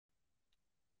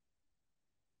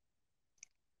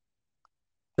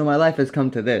So my life has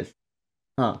come to this.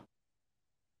 Huh.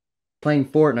 Playing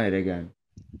Fortnite again.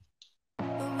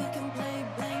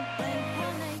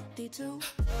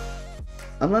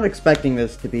 I'm not expecting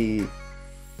this to be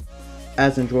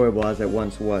as enjoyable as it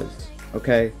once was,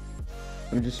 okay?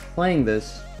 I'm just playing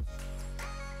this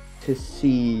to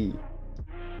see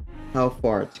how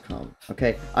far it's come,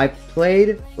 okay?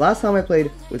 Last time I played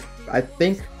was, I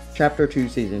think, Chapter 2,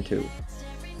 Season 2.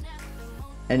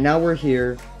 And now we're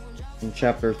here in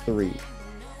Chapter 3.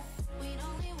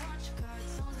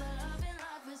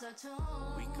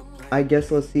 I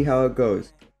guess let's see how it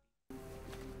goes.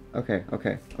 Okay.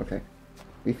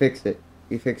 We fixed it.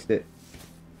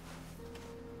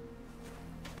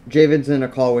 Jayven's in a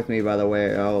call with me, by the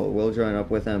way. We'll join up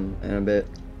with him in a bit.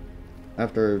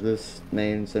 After this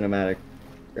main cinematic,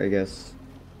 I guess.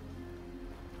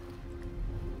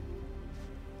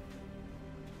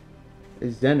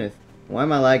 Is Zenith? Why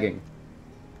am I lagging?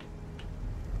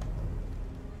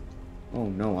 Oh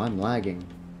no, I'm lagging.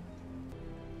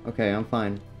 Okay, I'm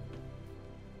fine.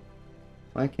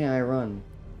 Why can't I run?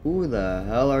 Who the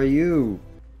hell are you?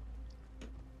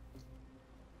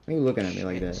 Why are you looking at me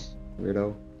like that,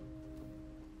 weirdo?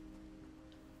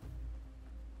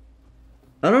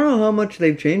 I don't know how much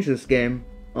they've changed this game,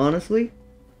 honestly.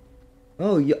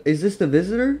 Oh, is this the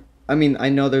visitor? I mean, I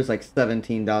know there's like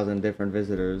 17,000 different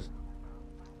visitors.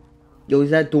 Yo,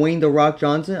 is that Dwayne The Rock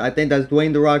Johnson? I think that's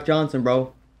Dwayne The Rock Johnson,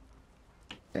 bro.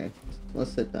 Okay,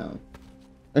 let's sit down.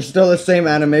 There's still the same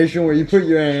animation where you put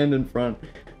your hand in front.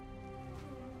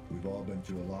 We've all been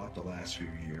through a lot the last few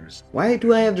years. Why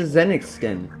do I have the Zenith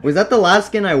skin? Was that the last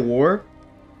skin I wore?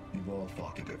 You've all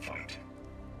fought a good fight.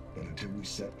 But until we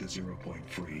set the 0 point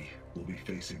free, we'll be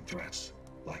facing threats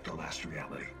like the last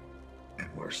reality. And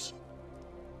worse.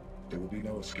 There will be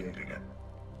no escaping it.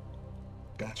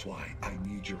 That's why I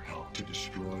need your help to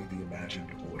destroy the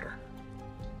imagined order.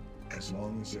 As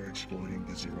long as they're exploiting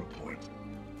the 0 point,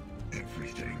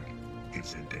 everything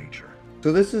is in danger.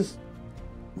 So this is...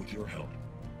 With your help,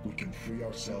 we can free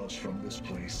ourselves from this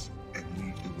place and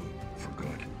leave the loop for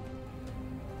good.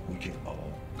 We can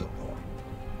all go home.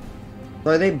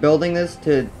 So are they building this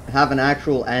to have an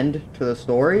actual end to the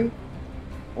story?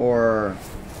 Or...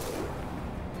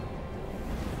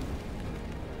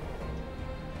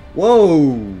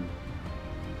 Whoa!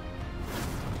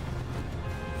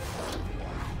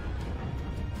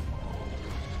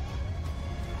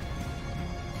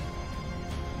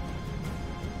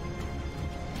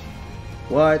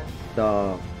 What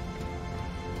the...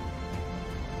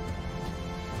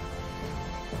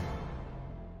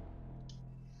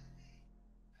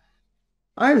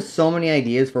 I have so many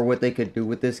ideas for what they could do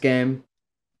with this game.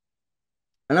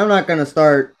 And I'm not gonna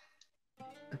start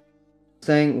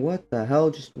saying, what the hell,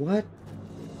 just what?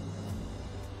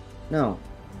 No.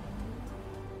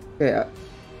 Okay,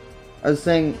 I was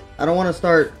saying, I don't want to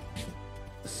start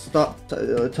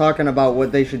talking about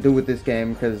what they should do with this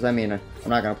game, because, I mean, I'm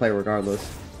not gonna play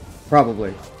regardless.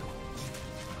 Probably.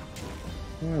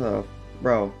 Where the...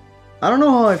 Bro. I don't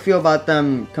know how I feel about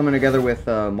them coming together with,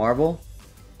 Marvel.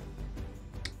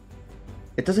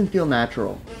 It doesn't feel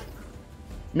natural.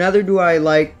 Neither do I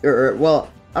like, well,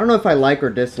 I don't know if I like or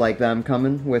dislike them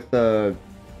coming with the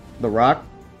Rock.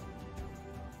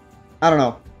 I don't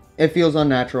know. It feels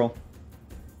unnatural.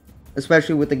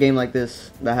 Especially with a game like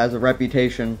this that has a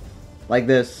reputation like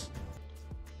this.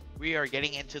 We are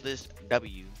getting into this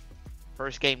W.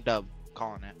 First game dub,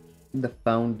 calling it. The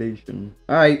foundation.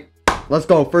 Alright, let's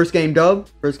go. First game dub.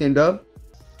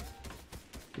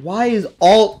 Why is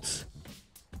alt...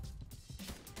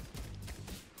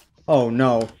 Oh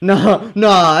no.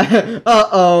 Nah.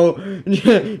 Uh-oh.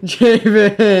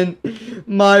 Jayven.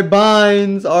 My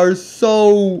binds are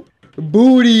so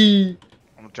booty.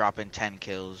 I'm dropping 10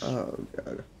 kills. Oh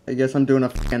god. I guess I'm doing a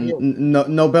fucking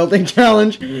no building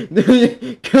challenge.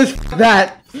 Cause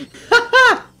that.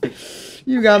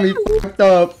 You got me fucked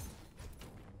up.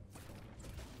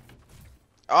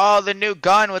 Oh, the new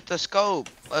gun with the scope.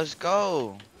 Let's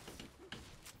go.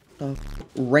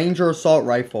 Ranger assault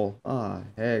rifle. Ah,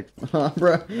 heck.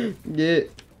 Bro,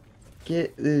 get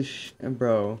this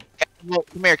bro.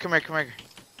 Come here.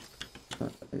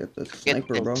 I got the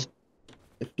sniper, bro.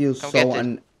 It feels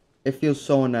it feels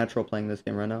so unnatural playing this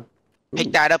game right now. Ooh.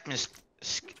 Pick that up and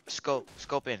scope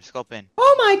in.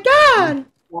 Oh my god!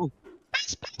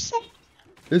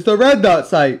 It's the red dot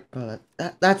sight. Oh,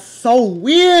 that's so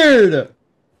weird.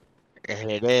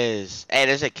 It is. Hey,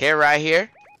 there's a kid right here.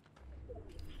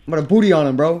 I'm gonna booty on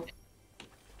him, bro.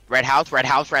 Red house.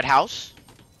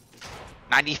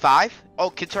 95. Oh,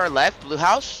 kid to our left. Blue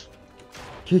house.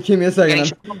 Give me a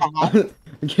second.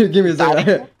 Give me a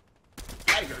second.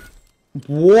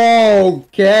 Whoa,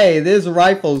 okay, this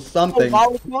rifle's something.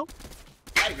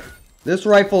 This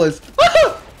rifle is...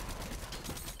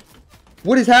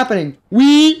 What is happening?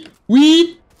 Weep!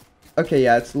 Okay,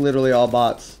 yeah, it's literally all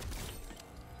bots.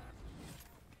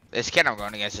 This kid I'm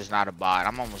going against is not a bot.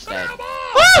 I'm almost dead.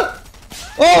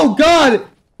 Oh, God!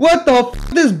 What the f?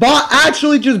 This bot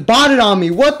actually just botted on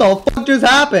me. What the fuck just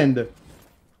happened?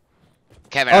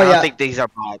 Kevin, I don't think these are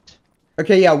bots.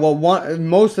 Okay, yeah, well,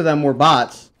 most of them were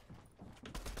bots.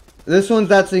 This one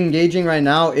that's engaging right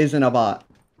now isn't a bot.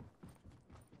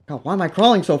 God, why am I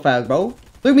crawling so fast, bro? Look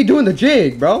at me doing the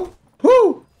jig, bro.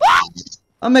 Whoo!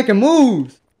 I'm making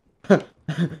moves.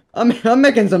 I'm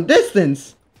making some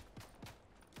distance.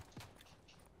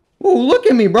 Whoa, look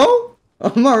at me, bro.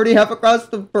 I'm already half across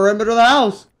the perimeter of the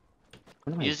house.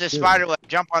 Use the spider web.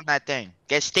 Jump on that thing.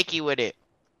 Get sticky with it.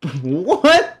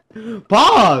 What?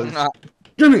 Pause.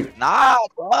 Give me. Nah,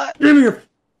 what? Give me your...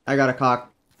 I got a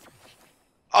cock.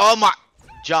 Oh my.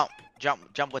 Jump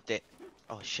with it.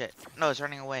 Oh shit. No, it's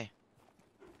running away.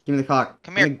 Give me the cock.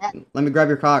 Come here. Let me grab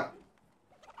your cock.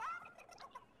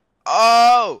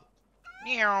 Oh.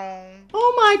 Meow.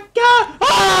 Oh my god.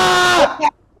 Ah!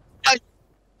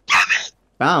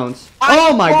 Bounce.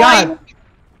 Oh my god.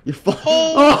 You're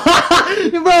oh,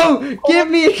 bro, give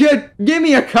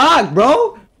me a cock,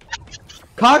 bro.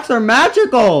 Cocks are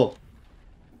magical.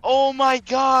 Oh my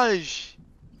gosh.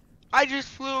 I just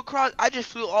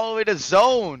flew all the way to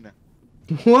zone.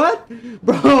 What?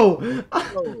 Bro.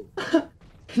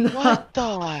 What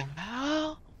the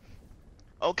hell?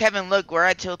 Oh, Kevin, look, we're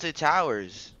at Tilted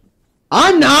Towers.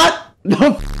 I'm not.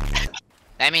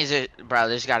 That means bro,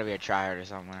 there's gotta be a tryhard or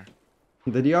somewhere.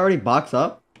 Did he already box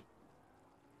up?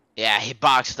 Yeah, he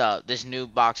boxed up. This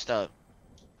noob boxed up.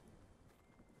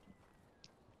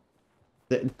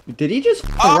 Did he just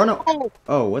run up?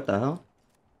 Oh, what the hell?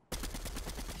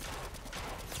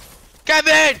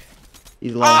 Kevin!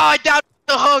 He's low. Oh, I downed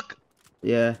the hook!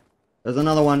 Yeah. There's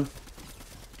another one.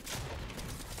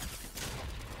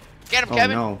 Get him, Oh,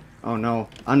 Kevin! no. Oh, no.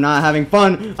 I'm not having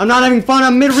fun.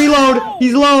 I'm mid-reload.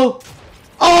 He's low.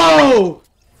 Oh!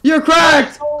 You're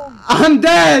cracked! I'm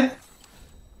dead!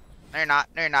 No, you're not.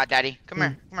 No, you're not, Daddy. Come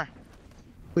here. Come here.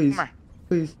 Please. Come here.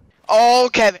 Please. Oh,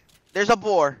 Kevin. There's a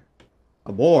boar.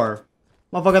 A boar?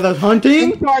 Motherfucker that's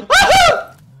hunting?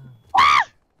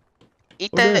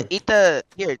 Eat the,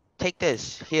 here, take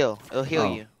this. Heal. It'll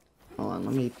heal you. Hold on,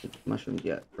 let me eat the mushrooms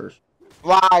yet first.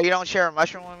 Why? You don't share a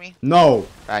mushroom with me? No!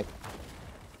 Right.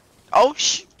 Oh,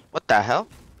 what the hell?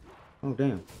 Oh,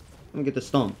 damn. Let me get the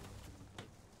stump.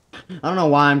 I don't know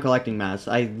why I'm collecting mass.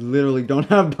 I literally don't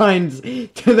have binds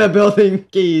to the building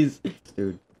keys.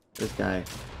 Dude, this guy.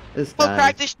 This guy.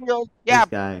 Crack the shield. Yeah,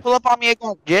 this guy. Pull up on me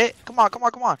again. Get. Come on, come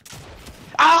on, come on.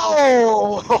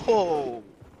 Ow!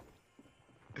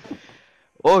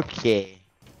 Okay.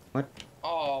 What?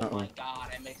 Oh my god,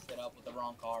 I mixed it up with the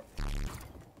wrong car.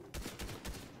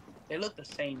 They look the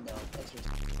same though. That's just...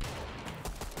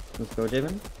 Let's go,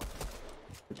 Jayven.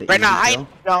 Right now, I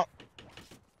don't.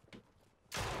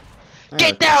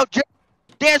 Get down,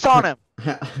 dance on him.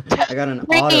 I got an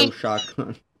auto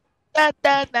shotgun.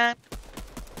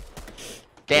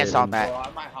 Dance on that. Oh, I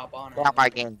might hop on. Get out my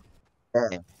game.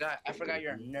 I forgot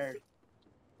you're a nerd.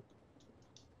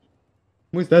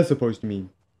 What's that supposed to mean?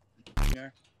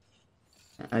 Nerd.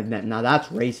 Now that's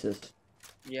racist.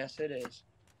 Yes, it is.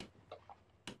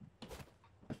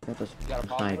 I forgot this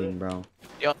hiding, bro.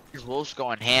 Yo, these wolves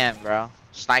going ham, bro.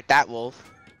 Snipe that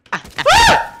wolf.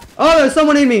 Oh, there's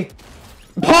someone in me.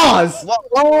 Pause. Let's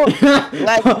go.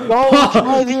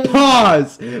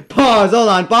 Pause. Pause. Hold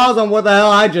on. Pause on what the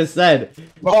hell I just said.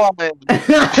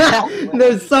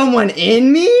 There's someone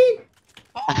in me?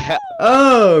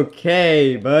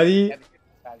 Okay, buddy.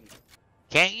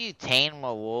 Can't you tame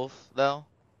a wolf though?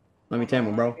 Let me tame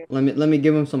him, bro. Let me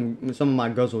give him some of my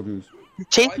guzzle juice.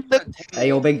 Hey,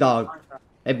 yo, big dog.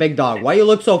 Hey, big dog. Why you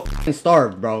look so f***ing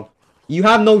starved, bro? You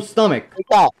have no stomach.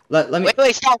 Let me.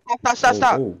 Wait, stop.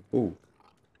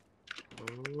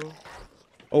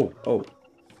 Oh.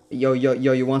 Yo,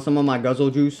 you want some of my guzzle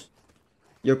juice?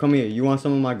 Yo, come here. You want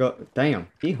some of my Damn,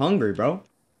 he hungry, bro.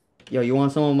 Yo, you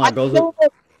want some of my guzzle?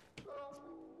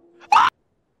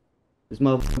 This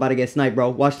motherfucker about to get sniped, bro.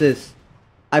 Watch this.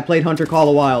 I played Hunter Call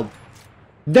of Wild.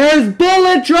 There's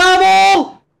bullet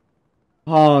travel!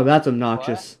 Oh, that's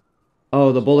obnoxious.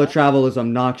 Oh, the bullet travel is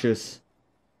obnoxious.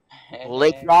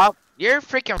 Lake drop? You're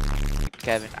freaking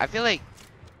Kevin. I feel like...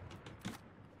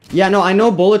 Yeah, no, I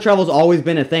know bullet travel's always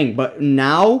been a thing, but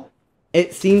now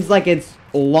it seems like it's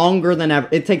longer than ever.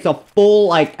 It takes a full,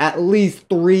 like, at least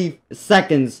 3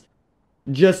 seconds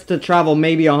just to travel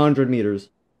maybe 100 meters.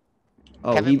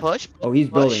 Oh, Kevin, push. Oh, he's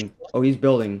building. Oh, he's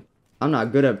building. I'm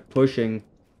not good at pushing.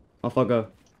 Motherfucker.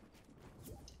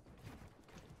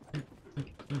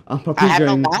 I'm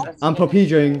papijing. I'm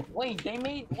papijing. Wait, they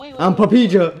made. Wait. I'm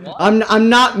papija. I'm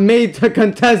not made to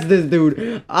contest this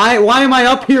dude. Why am I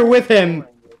up here with him?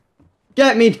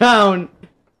 Get me down.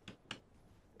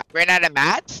 Ran out of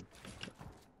mats?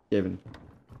 Jayven,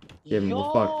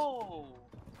 we're fucked.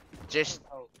 Just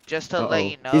to let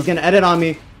you know. He's gonna edit on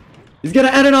me. He's gonna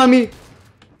edit on me.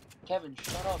 Kevin,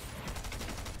 shut up.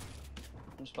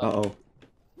 Uh-oh.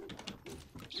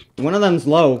 One of them's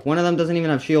low. One of them doesn't even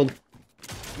have shield.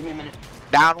 Give me a minute.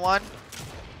 Down one.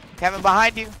 Kevin,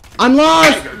 behind you. I'm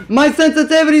lost! My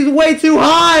sensitivity's way too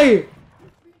high!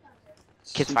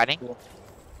 Kids fighting?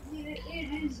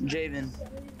 Jayven,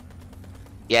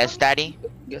 Yes, daddy?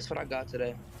 guess what I got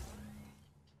today?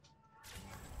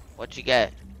 What you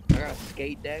get? I got a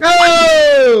skate deck.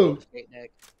 Oh! Skate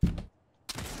deck.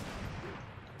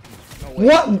 No way.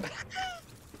 What?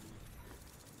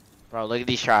 Bro, look at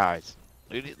these tryhards.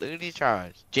 Look at these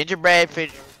tryhards. Gingerbread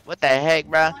fish. What the heck,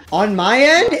 bro? On my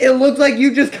end, it looks like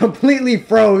you just completely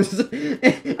froze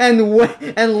and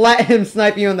let him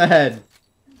snipe you in the head.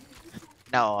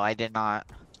 No, I did not.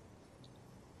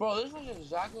 Bro, this was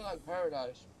exactly like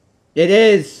Paradise. It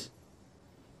is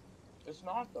It's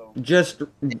not though. just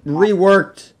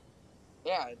reworked.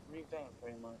 Yeah, it's revamped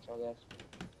pretty much, I guess.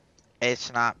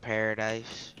 It's not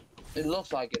paradise. It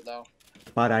looks like it though.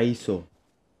 Paraíso.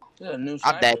 This is a new I'm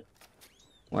sniper. dead.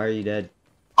 Why are you dead?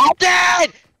 I'm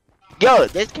dead! Yo,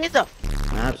 this kid's a.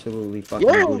 Absolutely fucking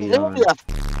You're booty literally dog.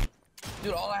 a.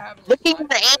 Dude, all I have is Look a at your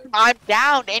sniper. aim. I'm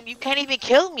down, and you can't even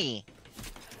kill me.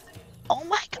 Oh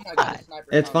my Oh my god. the sniper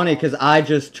It's comes funny out. because I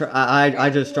just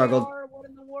struggled. What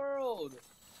in the world?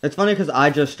 It's funny because I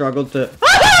just struggled to.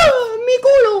 Ah, mi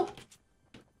culo.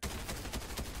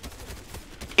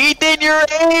 Ethan, your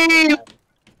aim!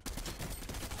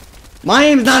 My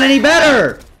aim's not any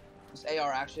better. This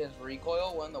AR actually has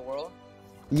recoil. What in the world?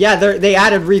 Yeah, they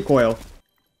added recoil.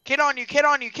 Kid on you, kid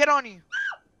on you, kid on you.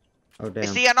 Oh damn.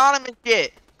 It's the anonymous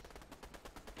shit.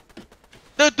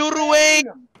 The Duru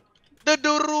aim! The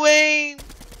Duru aim!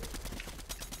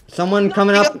 Someone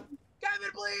coming up. Kevin,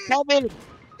 please! Kevin!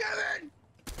 Kevin!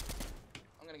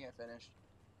 I'm gonna get finished.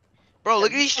 Bro,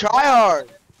 look at these tryhards.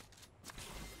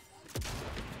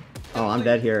 Oh, I'm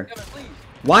dead here. Kevin, please.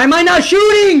 Why am I not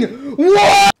shooting?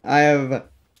 What? I have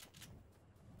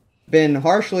been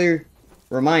harshly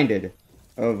reminded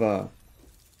of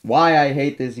why I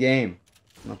hate this game.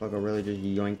 Motherfucker really just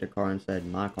yoinked the car and said,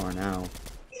 my car now.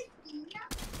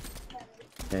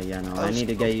 Okay, yeah, no, I need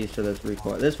to get used to this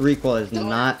recoil. This recoil is Dude,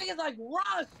 not... this thing is like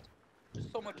rust! There's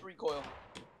so much recoil.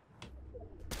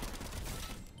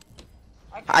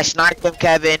 I sniped him,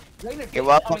 Kevin. You're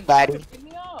welcome, buddy.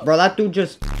 Bro, that dude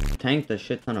just tanked a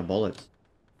shit ton of bullets.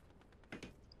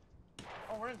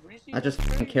 Oh, we're in greasy. I just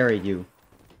carried you.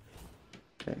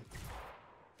 Okay.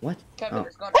 What? Kevin, Oh.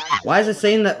 it's not actually- Why is it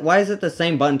saying that? Why is it the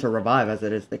same button to revive as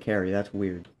it is to carry? That's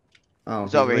weird. Oh,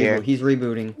 It's over here. He's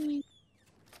rebooting.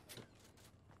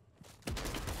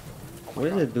 What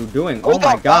is it dude doing? Oh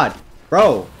my god.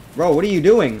 Bro, what are you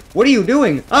doing? What are you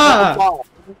doing? Ah!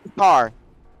 Car.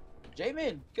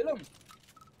 Jayven, kill him.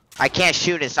 I can't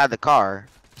shoot inside the car.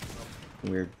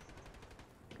 Weird.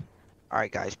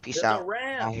 Alright, guys. Peace There's a out.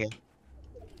 ramp. Out here.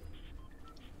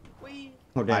 Whee.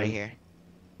 Oh Out damn. of here.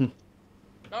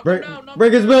 Knock Break, him down, knock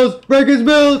break him his down. bills! Break his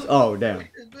bills! Oh damn.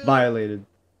 Break his bills. Violated.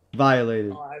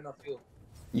 Violated. Oh, I have no fuel.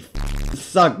 You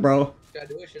suck, bro. Should I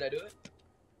do it? Should I do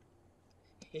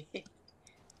it?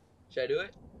 Should I do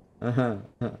it? Uh-huh.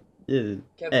 Yeah.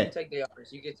 Kevin, Hey. you take the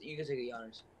honors. You can take the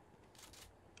honors.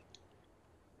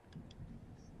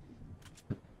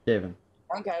 Jayven.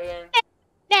 I'm Kevin.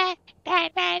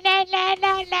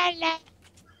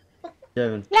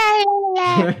 Jayven.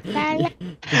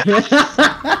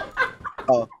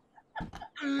 Oh.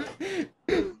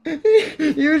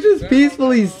 You were just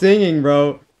peacefully singing,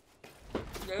 bro.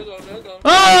 There's a.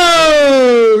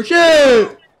 Oh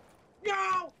shit!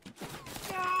 No!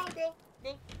 No! Go!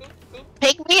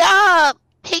 Pick me up!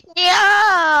 Pick me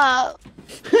up!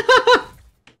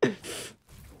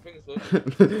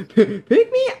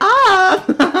 Pick me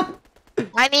up!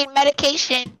 I need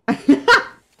medication.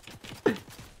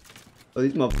 Oh,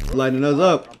 these motherfuckers lighting us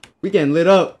up. We getting lit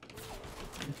up.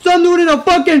 Some dude in a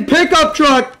fucking pickup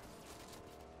truck!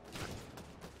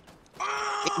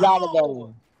 Get out of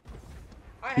there.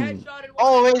 I headshotted one.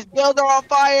 Oh, his builder on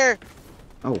fire!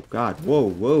 Oh god,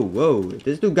 whoa.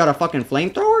 This dude got a fucking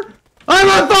flamethrower? I'm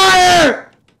on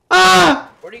fire!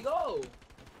 Ah! Where'd he go?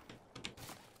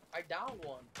 I downed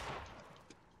one.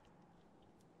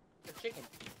 The chicken.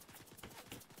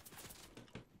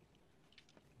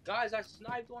 Guys, I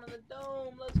sniped one in the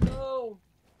dome. Let's go.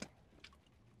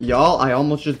 Y'all, I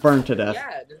almost just burned to death.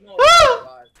 Yeah, there's no way to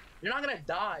die. You're not gonna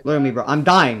die. Look at me, bro. I'm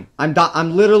dying.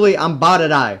 I'm literally, I'm about to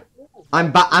die.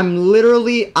 I'm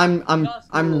literally,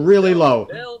 I'm really low.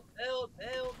 Build.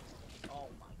 Oh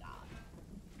my god.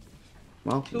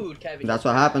 Well, Dude, Kevin. that's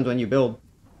what happens when you build.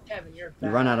 Kevin, you're You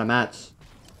bad. run out of mats.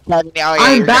 Oh, yeah,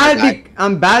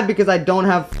 I'm bad because I don't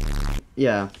have.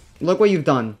 Yeah. Look what you've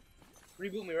done.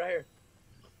 Reboot me right here.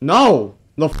 No.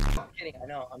 The. I'm kidding. I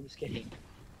know. I'm just kidding.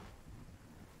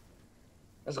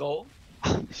 Let's go.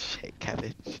 Oh, shit,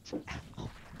 Kevin.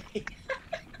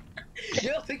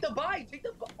 Yo, take the bite. Take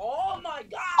the. Oh my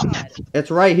god.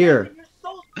 It's right here. You're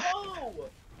so slow.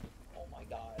 Oh my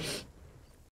god.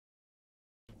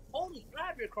 Holy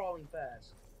crap! You're crawling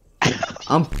fast.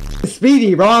 I'm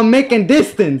speedy, bro. I'm making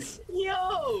distance.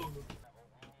 Yo.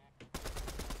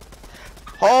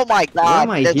 Oh my god. What am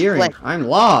I that's hearing? like- I'm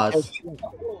lost.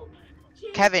 Oh,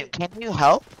 Kevin, can you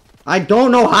help? I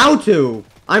don't know how to.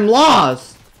 I'm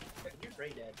lost. You're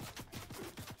straight dead.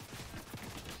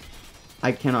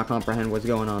 I cannot comprehend what's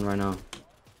going on right now.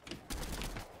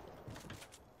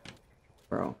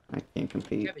 Bro, I can't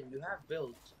compete. Kevin, you have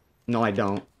builds. No, I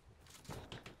don't.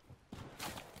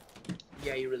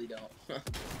 Yeah, you really don't.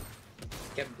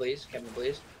 Kevin, please. Kevin,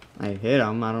 please. I hit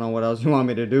him. I don't know what else you want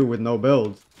me to do with no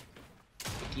builds.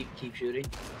 Keep shooting.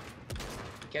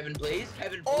 Kevin, please.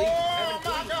 Kevin, please. Kevin,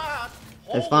 please.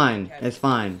 It's Holy fine. Kevin. It's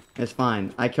fine. It's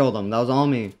fine. I killed him. That was all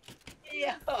me. Yo.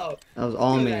 That was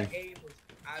all Dude, me. that game was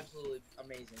absolutely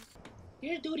amazing.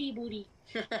 Here's Duty Booty.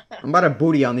 I'm about to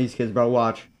booty on these kids, bro.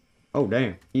 Watch. Oh,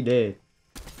 damn. He did.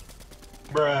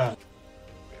 Bruh.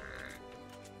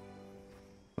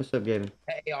 What's up, Jayven?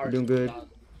 Hey, You doing good?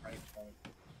 Right.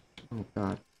 Oh,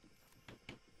 God.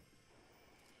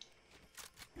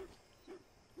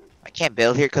 I can't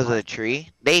build here because of the tree.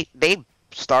 They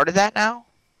started that now?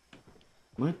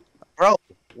 What? Bro,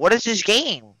 what is this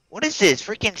game? What is this?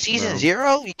 Freaking season Bro.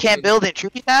 0? You can't build in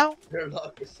trees now? Your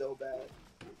luck is so bad.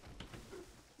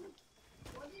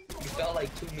 You fell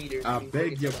like 2 meters. I and you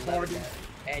beg freaking your took another pardon? death,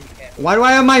 and you can't. Why do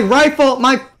I have my rifle?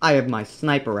 I have my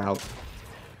sniper out.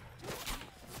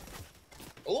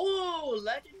 Ooh,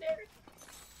 legendary.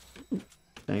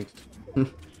 Thanks.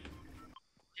 Jayven,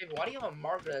 why do you have a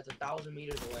marker that's 1,000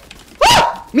 meters away?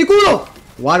 Mi culo!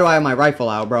 Why do I have my rifle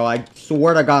out, bro? I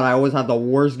swear to God, I always have the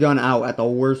worst gun out at the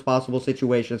worst possible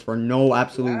situations for no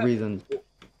absolute reason.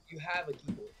 You have a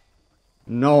keyboard.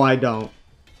 No, I don't.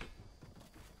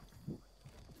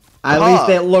 At Huh. least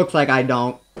it looks like I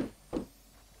don't.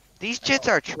 These chits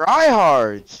are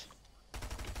tryhards.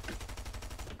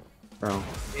 Bro.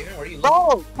 Jayven, where are you looking?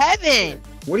 Bro, Kevin!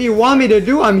 What do you want me to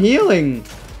do? I'm healing.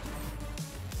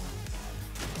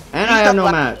 And I have no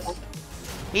mats.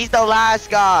 He's the last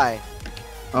guy.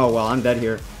 Oh, well, I'm dead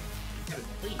here. Kevin,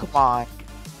 please. Come on.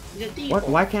 He's a thief. What?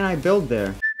 Why can't I build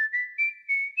there?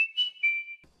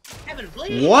 Kevin,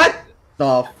 please. What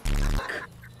the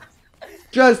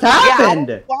just happened?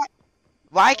 Yeah,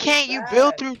 why can't you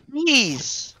build through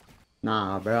trees?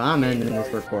 Nah, bro, I'm ending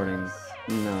this recording.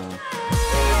 Nah.